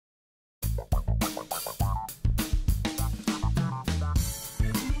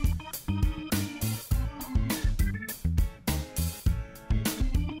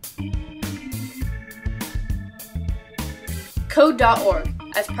Code.org,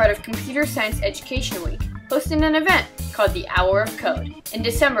 as part of Computer Science Education Week, hosted an event called the Hour of Code in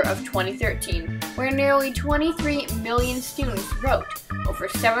December of 2013, where nearly 23 million students wrote over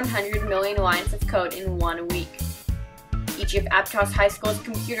 700 million lines of code in 1 week. Each of Aptos High School's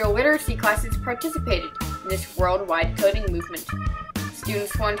computer literacy classes participated in this worldwide coding movement.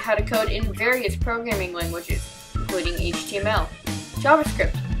 Students learned how to code in various programming languages, including HTML,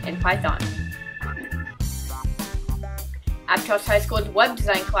 JavaScript, and Python. Aptos High School's web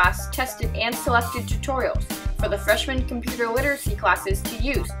design class tested and selected tutorials for the freshman computer literacy classes to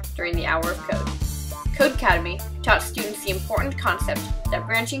use during the Hour of Code. Codecademy taught students the important concept that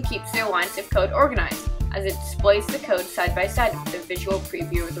branching keeps their lines of code organized, as it displays the code side by side with a visual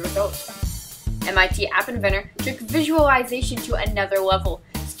preview of the results. MIT App Inventor took visualization to another level.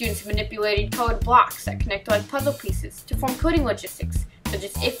 Students manipulated code blocks that connect like puzzle pieces to form coding logistics, such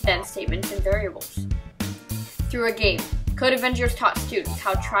as if-then statements and variables. Through a game, Code Avengers taught students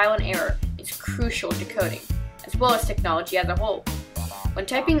how trial and error is crucial to coding, as well as technology as a whole. When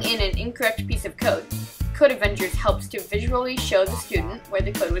typing in an incorrect piece of code, Code Avengers helps to visually show the student where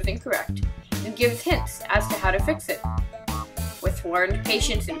the code was incorrect and gives hints as to how to fix it. With learned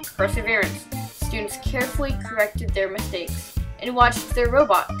patience and perseverance, students carefully corrected their mistakes and watched their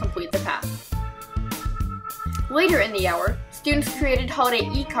robot complete the path. Later in the hour, students created holiday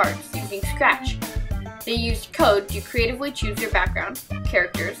e-cards using Scratch. They used code to creatively choose their background,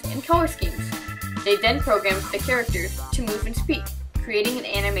 characters, and color schemes. They then programmed the characters to move and speak, creating an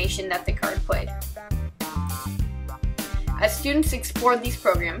animation that the card played. As students explored these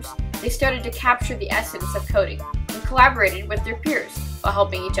programs, they started to capture the essence of coding and collaborated with their peers while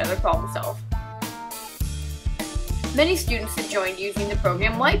helping each other problem solve. Many students have joined using the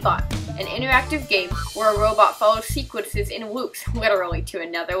program Lightbot, an interactive game where a robot follows sequences in loops literally to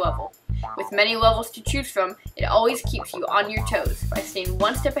another level. With many levels to choose from, it always keeps you on your toes by staying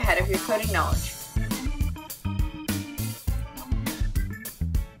one step ahead of your coding knowledge.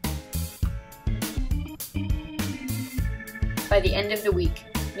 By the end of the week,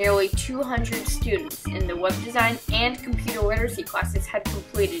 nearly 200 students in the web design and computer literacy classes had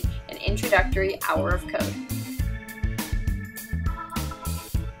completed an introductory Hour of Code.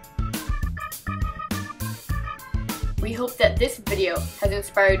 We hope that this video has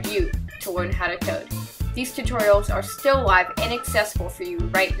inspired you to learn how to code. These tutorials are still live and accessible for you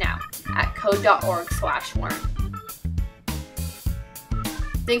right now at code.org/learn.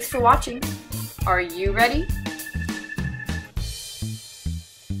 Thanks for watching. Are you ready?